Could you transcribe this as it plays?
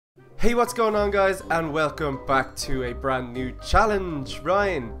Hey, what's going on, guys, and welcome back to a brand new challenge.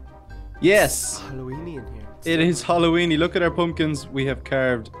 Ryan, yes, it's Halloweeny in here. it is Halloweeny. Look at our pumpkins. We have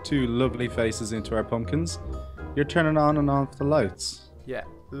carved two lovely faces into our pumpkins. You're turning on and off the lights. Yeah.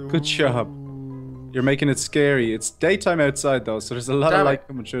 Good job. You're making it scary. It's daytime outside though, so there's a lot of light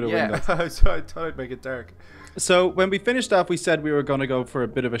coming through the windows. Yeah, so I thought I'd make it dark. So when we finished off, we said we were going to go for a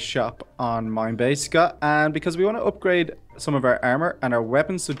bit of a shop on Minebase, Scott, and because we want to upgrade some of our armor and our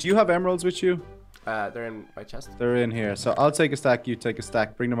weapons. So do you have emeralds with you? They're in my chest. They're in here. So I'll take a stack, you take a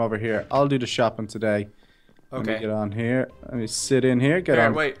stack, bring them over here. I'll do the shopping today. Okay. Let me get on here. Let me sit in here. Get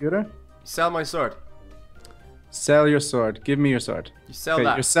on wait. computer. Sell my sword. Sell your sword. Give me your sword. You sell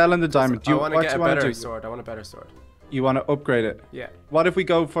that. You're selling the diamond. I want to get a better sword. I want a better sword. You want to upgrade it? Yeah. What if we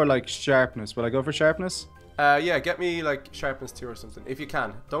go for like sharpness? Will I go for sharpness? Yeah, get me like sharpness 2 or something if you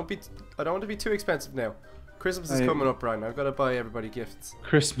can. I don't want to be too expensive now. Christmas is coming up, Brian. I've got to buy everybody gifts.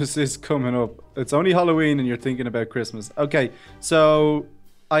 Christmas is coming up. It's only Halloween and you're thinking about Christmas. Okay, so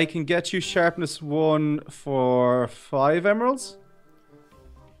I can get you sharpness 1 for 5 emeralds.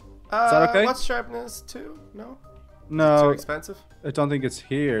 Is that okay? What's sharpness 2? No? No. Too expensive? I don't think it's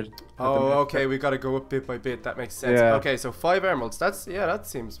here. Oh, okay. We got to go up bit by bit. That makes sense. Yeah. Okay, so 5 emeralds. That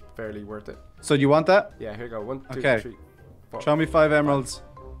seems fairly worth it. So you want that? Yeah, here you go. 1, 2, Okay. 3, 4. Show me 5 emeralds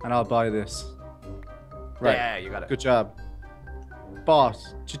and I'll buy this. Right. Yeah, you got it. Good job. Bought.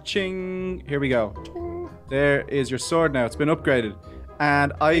 Cha-ching. Here we go. There is your sword now. It's been upgraded.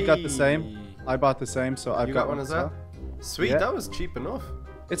 And I got the same. I bought the same, so I've got one as well. Sweet, Yeah. that was cheap enough.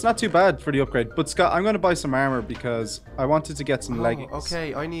 It's not too bad for the upgrade. But Scott, I'm going to buy some armor because I wanted to get some leggings.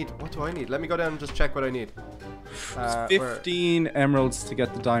 Okay, what do I need? Let me go down and just check what I need. 15 emeralds to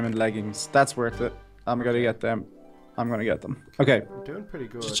get the diamond leggings. That's worth it. I'm going to get them. I'm going to get them. Okay. I'm doing pretty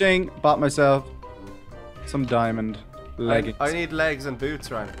good. Cha-ching. Bought myself some diamond leggings. I need legs and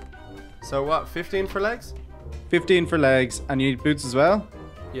boots, Ryan. So what, 15 for legs? 15 for legs. And you need boots as well?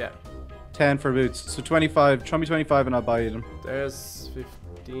 Yeah. 10 for boots. So 25. Show me 25 and I'll buy you them. There's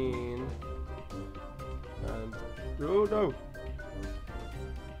 15. And... Oh, no.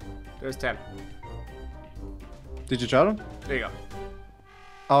 There's 10. Did you try them? There you go.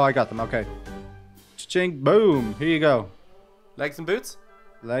 Oh, I got them. Okay. Cha-ching. Boom. Here you go. Legs and boots?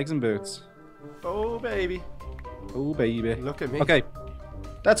 Legs and boots. Oh, baby. Oh, baby. Look at me. Okay.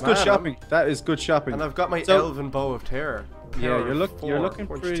 That's good shopping. That is good shopping. And I've got my elven bow of terror. Yeah, you're looking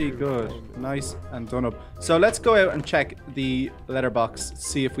pretty good. Nice and done up. So let's go out and check the letterbox,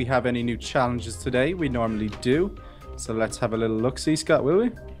 see if we have any new challenges today. We normally do. So let's have a little look-see, Scott, will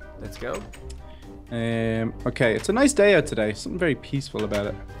we? Let's go. Okay, it's a nice day out today. Something very peaceful about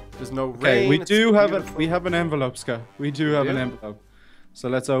it. There's no rain. Okay, we have an envelope, Scott. We do have an envelope. So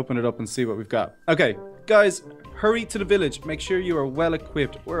let's open it up and see what we've got. Okay, guys, hurry to the village. Make sure you are well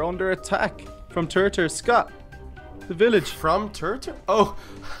equipped. We're under attack from Turtur. Scott, the village. From Turtur? Oh,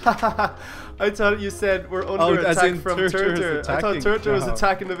 I thought you said we're under attack from Turtur. I thought Turtur was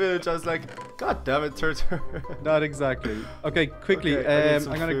attacking the village. I was like, God damn it, Turtur. Not exactly. Okay, quickly. Okay, I'm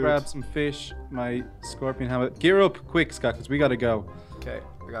going to grab some fish, my scorpion helmet. Gear up quick, Scott, because we got to go. Okay.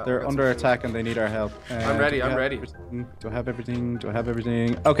 They're under attack and they need our help. I'm ready. I'm ready. Do I have everything? Do I have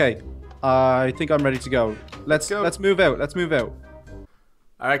everything? Okay. I think I'm ready to go. Let's move out. Let's move out.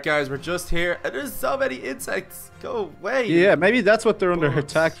 Alright, guys, we're just here. And there's so many insects. Go away. Yeah, maybe that's what they're under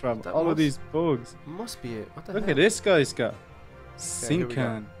attack from. That All of these bugs. Must be it. What the Look hell? at this guy, Scott.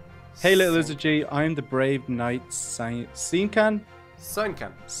 Sinkan. Hey, little lizard G. I'm the brave knight. Sinkan?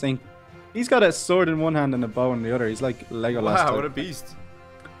 Sinkan. Sink. He's got a sword in one hand and a bow in the other. He's like Legolas. Wow, what a beast.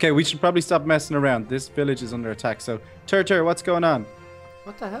 Okay, we should probably stop messing around. This village is under attack. So, Turtur, what's going on?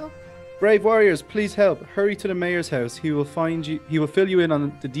 What the hell? Brave warriors, please help. Hurry to the mayor's house. He will find you. He will fill you in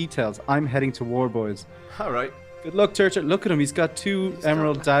on the details. I'm heading to war, boys. All right. Good luck, Turtur. Look at him. He's got 2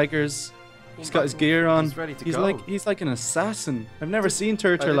 emerald daggers. He's got his gear on. He's ready to go. He's like an assassin. I've never seen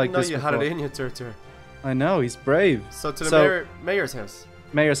Turtur like this before. I didn't know you had it in you, Turtur. I know. He's brave. So to the mayor's house.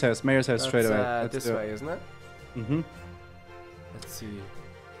 Mayor's house. Mayor's house. Straight away. That's this way, isn't it? Mhm. Let's see.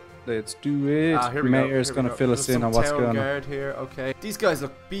 Let's do it. Here the mayor's gonna fill us in on what's going on. Here. Okay. These guys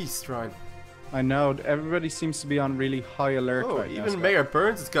look beast, Ryan. I know. Everybody seems to be on really high alert right now. Even Mayor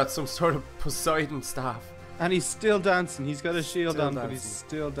Burns has got some sort of Poseidon staff. And he's still dancing. He's got a shield on, but he's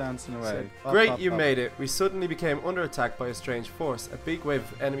still dancing away. Great, you made it. We suddenly became under attack by a strange force. A big wave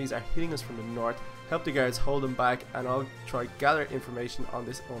of enemies are hitting us from the north. Help the guards hold them back, and I'll try gather information on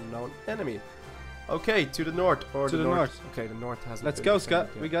this unknown enemy. Okay, to the north or to the north. Okay, the north has. Let's go, Scott.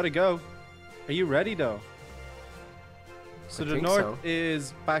 We gotta go. Are you ready, though? So the north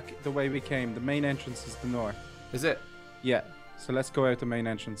is back the way we came. The main entrance is the north. Is it? Yeah. So let's go out the main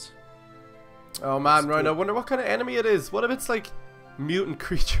entrance. Oh man, Ryan, I wonder what kind of enemy it is. What if it's like mutant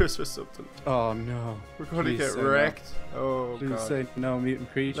creatures or something? Oh no. We're going to Please get say wrecked. no. Oh Please god. say no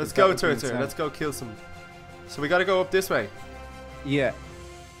mutant creatures. Let's That go, would be Turtle. insane. Let's go kill some. So we got to go up this way. Yeah.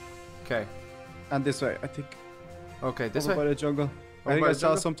 Okay. And this way, I think. Okay, this Over way. by the jungle. Over I think by I the saw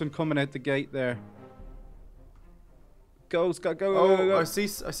jungle? something coming out the gate there. Go, Scott, go, Oh, go, go. I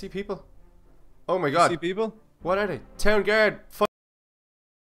see people. Oh my You god. see people? What are they? Town guard.